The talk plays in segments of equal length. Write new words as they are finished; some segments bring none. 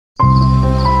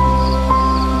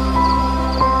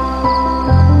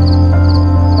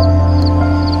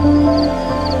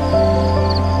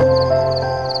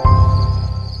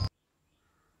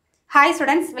Hi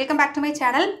students, welcome back to my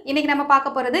channel. இன்னைக்கு நம்ம பார்க்க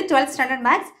போறது 12th standard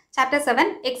maths Chapter-7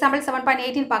 example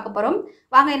 7.18 பார்க்க போறோம்.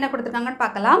 வாங்க என்ன கொடுத்திருக்காங்கன்னு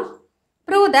பார்க்கலாம்.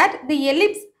 Prove that the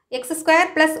ellipse x square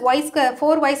plus y square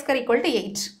 4y square equal to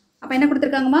 8. அப்ப என்ன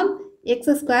கொடுத்திருக்காங்கமா?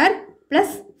 x square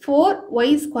plus 4y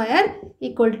square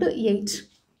equal to 8.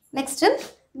 Next,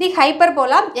 the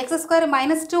hyperbola x square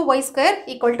minus 2y square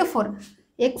equal to 4.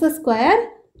 x square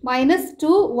minus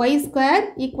 2y square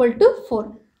equal to 4.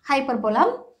 Hyperbola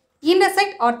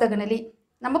intersect orthogonally.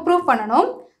 நம்ம prove பண்ணனும்.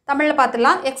 தமிழ்ல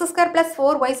பார்த்துலாம் x square plus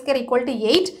 4y square equal to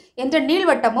 8 என்ற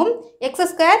நீள்வட்டமும் x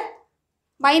square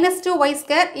minus 2y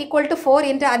square equal to 4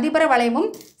 என்ற அதிபர வளையமும்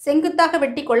செங்குத்தாக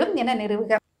வெட்டிக்கொள்ளும் என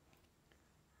நிறுவுக.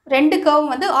 ரெண்டு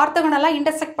curve வந்து ஆர்த்தோகனலா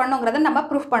இன்டர்செக்ட் பண்ணுங்கிறத நம்ம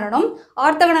ப்ரூஃப் பண்ணனும்.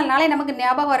 ஆர்த்தோகனல்னாலே நமக்கு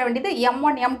ஞாபகம் வர வேண்டியது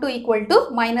m1 m2 equal to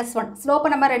 -1.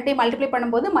 ஸ்லோப்பை நம்ம ரெண்டையும் மல்டிப்ளை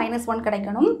பண்ணும்போது -1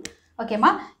 கிடைக்கணும். ஓகேமா,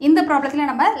 இந்த ப்ராப்ளத்தில்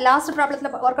நம்ம லாஸ்ட் ப்ராப்ளத்தில்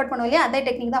ஒர்க் அவுட் பண்ணுவோம் இல்லையா, அதே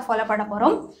டெக்னிக் தான் ஃபாலோ பண்ண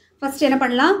போகிறோம். ஃபர்ஸ்ட் என்ன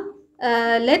பண்ணலாம்,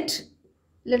 லெட்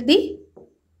தி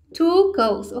டூ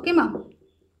கர்வ்ஸ், ஓகேமா,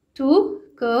 two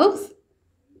curves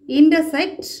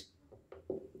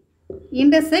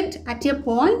intersect at a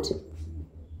point.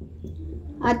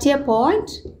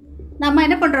 நம்ம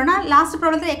என்ன பண்ணுறோன்னா லாஸ்ட்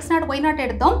ப்ராப்ளத்தில் x0 y0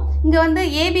 எடுத்தோம். இங்கே வந்து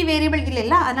ஏபி வேரியபிள்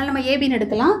இல்லை, அதனால் நம்ம ஏபின்னு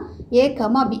எடுக்கலாம். a,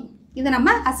 b இதை நம்ம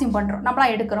அசியூம் பண்ணுறோம்,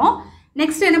 நம்மளாம் எடுக்கிறோம்.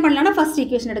 நெக்ஸ்ட் என்ன பண்ணலாம்னா ஃபர்ஸ்ட்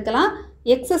ஈக்குவேஷன் எடுக்கலாம்.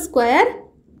 x square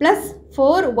plus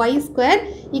 4y square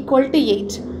equal to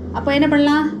 8. அப்போ என்ன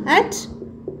பண்ணலாம், அட்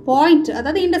பாயிண்ட்,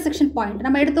 அதாவது இன்டர்செக்ஷன் பாயிண்ட்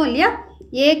நம்ம எடுத்தோம் இல்லையா,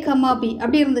 a, b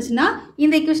அப்படி இருந்துச்சுன்னா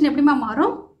இந்த ஈக்குவேஷன் எப்படிமா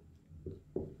மாறும்,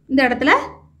 இந்த இடத்துல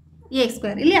a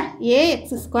ஸ்கொயர் இல்லையா, a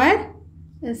ஸ்கொயர்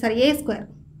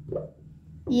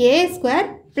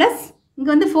ப்ளஸ் இங்கே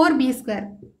வந்து 4b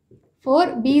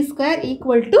ஸ்கொயர்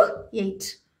ஈக்குவல் டு 8.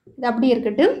 இது அப்படி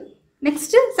இருக்கட்டும்.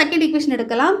 நெக்ஸ்ட்டு செகண்ட் ஈக்குவேஷன்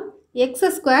எடுக்கலாம். x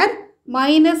square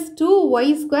minus 2y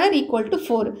square equal to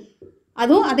 4.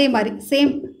 அதுவும் அதே மாதிரி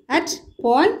same at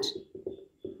point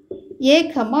a,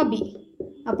 b.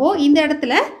 அப்போது இந்த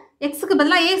இடத்துல எக்ஸுக்கு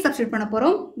பதிலாக a சப்ஸ்டியூட் பண்ண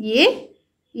போகிறோம்.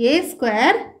 a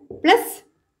ஸ்கொயர் ப்ளஸ்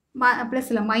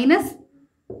இல்லை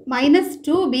minus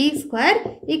 2b square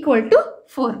equal to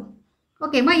 4.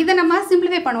 ஓகேம்மா, இதை நம்ம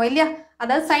சிம்பிளிஃபை பண்ணுவோம் இல்லையா,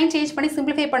 அதாவது சைன் சேஞ்ச் பண்ணி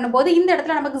சிம்பிளிஃபை பண்ணும்போது இந்த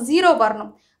இடத்துல நமக்கு 0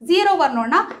 வரணும். 0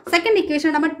 வரணும்னா செகண்ட்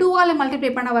ஈக்குவேஷன் நம்ம 2ஆல்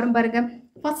மல்டிப்ளை பண்ண வரும் பாருங்க.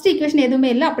 ஃபர்ஸ்ட் ஈக்குவேஷன் எதுவுமே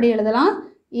இல்லை, அப்படி எழுதலாம்.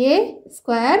 a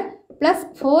square plus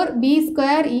 4b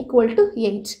square equal to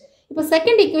 8. இப்போ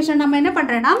செகண்ட் ஈக்குவேஷன் நம்ம என்ன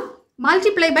பண்ணுறேன்னா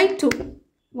மல்டிப்ளை பை 2.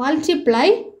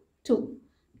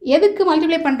 எதுக்கு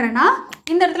மல்டிப்ளை பண்ணுறேன்னா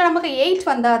இந்த இடத்துல நமக்கு 8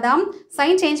 வந்தால் தான்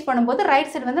சைன் சேஞ்ச் பண்ணும்போது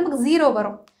ரைட் சைடு வந்து நமக்கு 0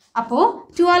 வரும். அப்போது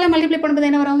 2ஆல் மல்டிப்ளை பண்ணும்போது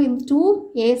என்ன வரும்,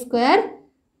 2a square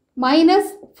minus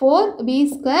 4b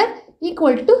square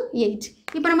equal to 8.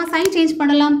 இப்போ நம்ம சைன் சேஞ்ச்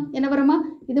பண்ணலாம். என்ன வருமா,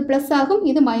 இது ப்ளஸ் ஆகும்,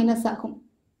 இது மைனஸ் ஆகும்.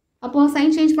 அப்போது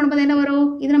சைன் சேஞ்ச் பண்ணும்போது என்ன வரும்,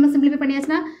 இது நம்ம சிம்பிளிஃபை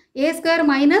பண்ணியாச்சுன்னா a square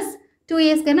minus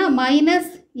 2a ஸ்கொயர்னா minus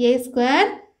a square.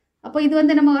 அப்போ இது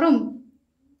வந்து நம்ம வரும்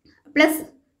plus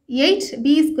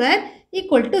 8b square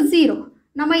equal to 0.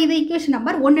 நம்ம இது ஈக்குவேஷன்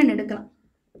நம்பர் 1 எடுக்கலாம்.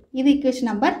 இது ஈக்குவேஷன்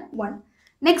நம்பர் 1.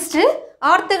 நெக்ஸ்ட்டு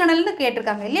ஆர்த்தோகனல்னு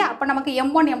கேட்டிருக்காங்க இல்லையா, அப்போ நமக்கு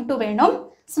m1 m2 வேணும்.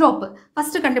 ஸ்லோப்பு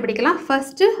ஃபஸ்ட்டு கண்டுபிடிக்கலாம்.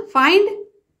 ஃபஸ்ட்டு ஃபைண்ட்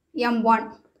m1,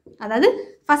 அதாவது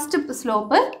ஃபஸ்ட்டு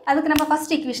ஸ்லோப்பு. அதுக்கு நம்ம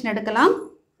ஃபஸ்ட் ஈக்குவேஷன் எடுக்கலாம்.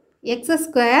 x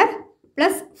square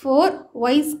plus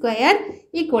 4y square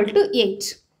equal to 8.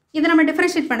 இதை நம்ம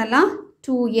டிஃபரன்ஷியேட் பண்ணலாம்.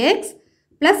 2x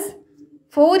ப்ளஸ்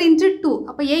 4 இன்ட்டு 2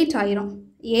 அப்போ 8 ஆயிரும்.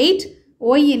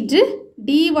 8y into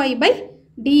dy by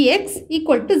dx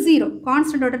equal to 0.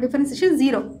 கான்ஸ்டன்டோட differentiation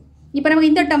 0. இப்போ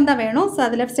நமக்கு இந்த டேர்ம் தான் வேணும், ஸோ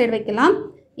அது லெஃப்ட் சைடு வைக்கலாம்.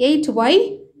 8y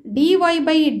dy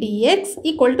by dx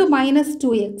equal to minus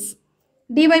 2x.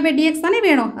 dy by dx தானே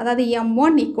வேணும், அதாவது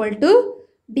m1 equal to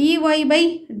dy by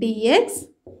dx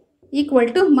equal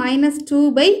to minus 2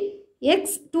 by x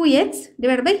 2x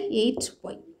divided by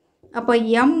 8y. அப்போ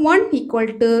m1 equal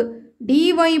to dy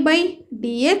by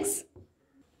dx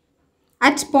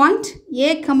at point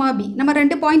a, b. நம்ம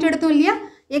ரெண்டு point எடுத்தோம் இல்லையா,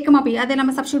 a, b, அதை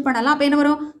நம்ம சப்ஸ்டியூட் பண்ணலாம். அப்போ என்ன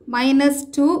வரும்,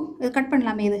 -2, இது கட்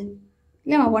பண்ணலாமே இது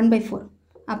இல்லையா, 1/4.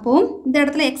 அப்போது இந்த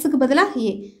இடத்துல எக்ஸுக்கு பதிலாக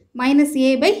a, minus a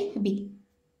by b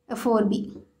 4b.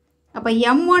 அப்போ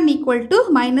m1 equal to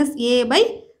minus a by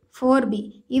 4b.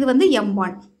 இது வந்து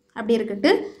m1 அப்படி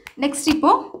இருக்கட்டு. நெக்ஸ்ட்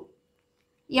இப்போது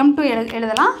m2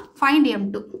 எழுதலாம். Find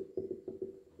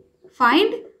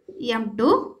m2.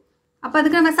 அப்போ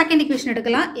அதுக்கு நம்ம செகண்ட் ஈக்குவேஷன்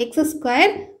எடுக்கலாம். x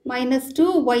square minus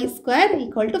 2y square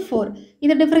equal to 4.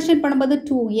 இதை டிஃபரன்ஷியேட் பண்ணும்போது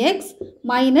 2x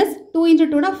மைனஸ் 2 இன்ட்டு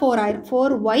 2னா 4 ஆயிரும்.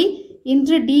 4y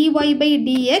into dy by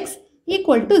dx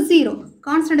equal to 0.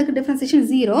 கான்ஸ்டன்ட்டுக்கு differentiation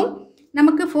 0.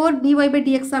 நமக்கு 4 dy by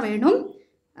dx தான் வேணும்,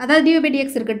 அதாவது dy by dx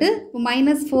இருக்கட்டு.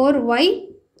 Minus 4y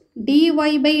dy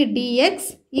by dx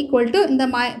equal to இந்த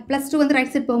 +2 வந்து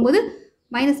ரைட் சைட் போகும்போது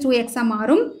 -2x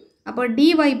மாறும். அப்போ dy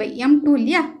by m2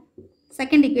 இல்லையா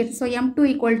second equation. So m2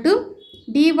 equal to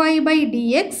dy by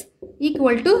dx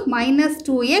equal to minus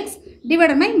 2x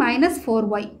divided by minus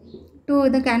 4y. 2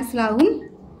 இது cancel ஆகும்.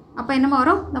 அப்போ என்னமா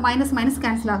வரும்? இந்த மைனஸ் மைனஸ்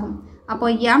கேன்சல் ஆகும். அப்போ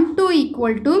m2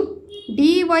 equal to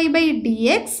dy by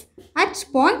dx at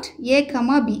point a,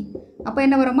 b. அப்போ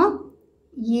என்ன வருமா?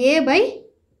 a by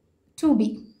 2b.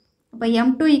 அப்போ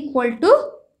m2 equal to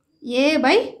a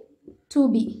by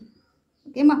 2b.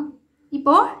 ஓகேம்மா?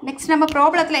 இப்போ நெக்ஸ்ட் நம்ம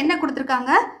ப்ராப்ளத்தில் என்ன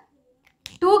கொடுத்துருக்காங்க?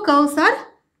 2 curves are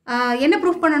என்ன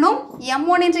ப்ரூஃப் பண்ணணும்?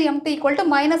 m1 into m2 equal to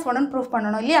minus 1 proof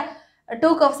பண்ணணும் இல்லையா?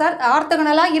 2 curves are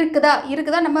ஆர்த்தோகனலாக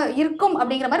இருக்குதா நம்ம இருக்கும்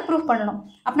அப்படிங்கிற மாதிரி ப்ரூஃப் பண்ணணும்.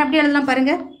 அப்போ அப்படி எழுதலாம்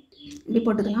பாருங்க. இப்படி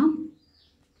போட்டுக்கலாம்.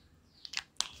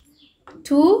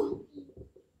 2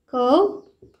 curve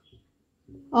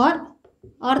are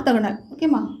ஆர்த்தோகனல்.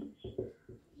 ஓகேம்மா?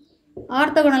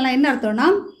 ஆர்த்தோகனல்னா என்ன அர்த்தம்னா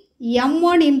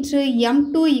m1 into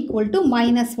m2 equal to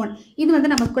minus 1. இது வந்து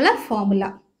நமக்குள்ள ஃபார்முலா.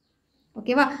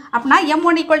 ஓகேவா? அப்படின்னா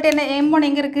m1 equal to என்ன? m1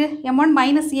 எங்கே இருக்குது? m1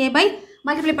 minus a by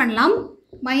multiply பண்ணலாம்.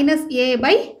 minus a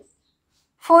by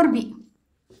 4b.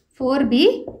 4b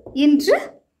into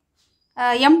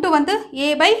m2 வந்து a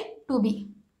by 2b.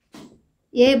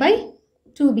 a by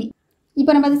 2b.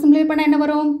 இப்போ நம்ம அதை சிம்பிளை பண்ணால் என்ன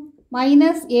வரும்?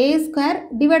 minus a square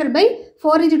divided by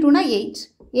 4 into 2 னா 8.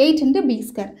 8 into b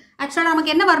square. ஆக்சுவலாக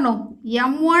நமக்கு என்ன வரணும்?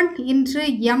 m1 into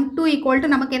m2 equal to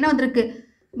நமக்கு என்ன வந்திருக்கு?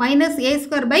 minus a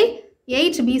square by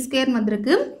 8b square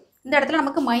வந்திருக்கு. இந்த இடத்துல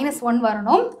நமக்கு minus 1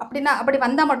 வரணும். அப்படி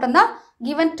வந்தால் மட்டும்தான்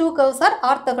given 2 curves are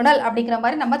orthogonal அப்படிங்கிற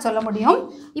மாதிரி நம்ம சொல்ல முடியும்.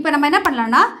 இப்போ நம்ம என்ன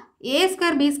பண்ணலாம்னா a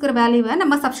square b square வேல்யூவை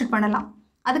நம்ம சப்ஸ்டிட் பண்ணலாம்.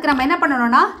 அதுக்கு நம்ம என்ன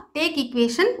பண்ணணும்னா take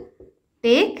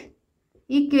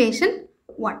equation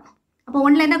 1. அப்போ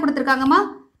 1ல் என்ன கொடுத்துருக்காங்கம்மா?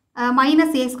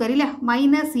 மைனஸ் a ஸ்கொயர் இல்லையா?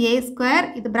 மைனஸ் a ஸ்கொயர்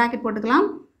இது ப்ராக்கெட் போட்டுக்கலாம்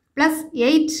plus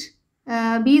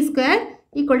 8b square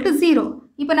equal to 0.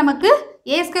 இப்போ நமக்கு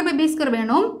a square by b square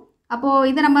வேணும். அப்போது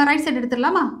இதை நம்ம ரைட் சைடு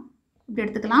எடுத்துடலாமா? இப்படி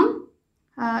எடுத்துக்கலாம்.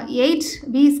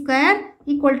 8b square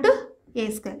equal to a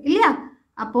square இல்லையா?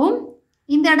 அப்போது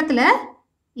இந்த இடத்துல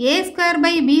a square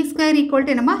by b square equal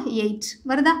to என்னம்மா? 8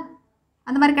 வருதா?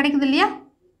 அந்த மாதிரி கிடைக்குது இல்லையா?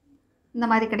 இந்த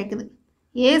மாதிரி கிடைக்குது.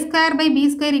 a square by b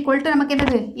square equal to நமக்கு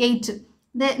என்னது? 8.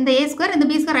 இந்த a ஸ்கொயர் இந்த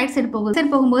b ஸ்கொயர் ரைட் சைடு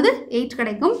போகும்போது 8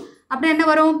 கிடைக்கும். அப்படி என்ன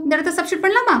வரும்? இந்த இடத்த சப்ஸ்டிட்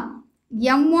பண்ணலாமா?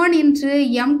 m1 into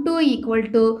m2 equal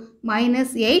to minus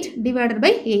 8 divided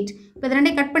by 8. இப்போ இது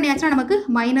ரெண்டையும் கட் பண்ணியாச்சுன்னா நமக்கு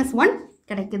minus 1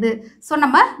 கிடைக்குது. ஸோ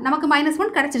நமக்கு minus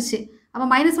 1 கிடைச்சிருச்சு. அப்போ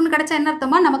minus 1 கிடைச்சா என்ன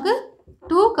அர்த்தமா? நமக்கு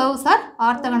 2 curves are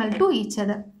orthogonal to each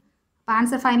other. இப்போ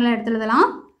ஆன்சர் ஃபைனலாக எடுத்து எழுதலாம்.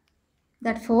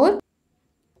 Therefore,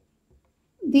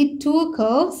 the 2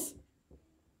 curves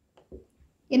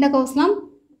என்ன கர்வ்ஸ்லாம்?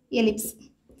 எலிப்ஸ்.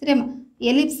 சரியாம்மா?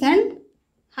 Ellipse and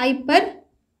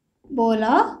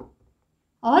hyperbola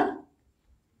are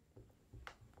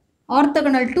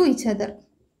orthogonal to each other.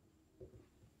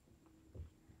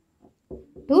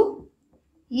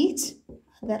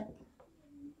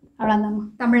 அவ்வளோதாம்மா.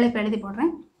 தமிழில் இப்போ எழுதி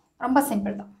போடுறேன். ரொம்ப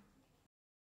சிம்பிள் தான்.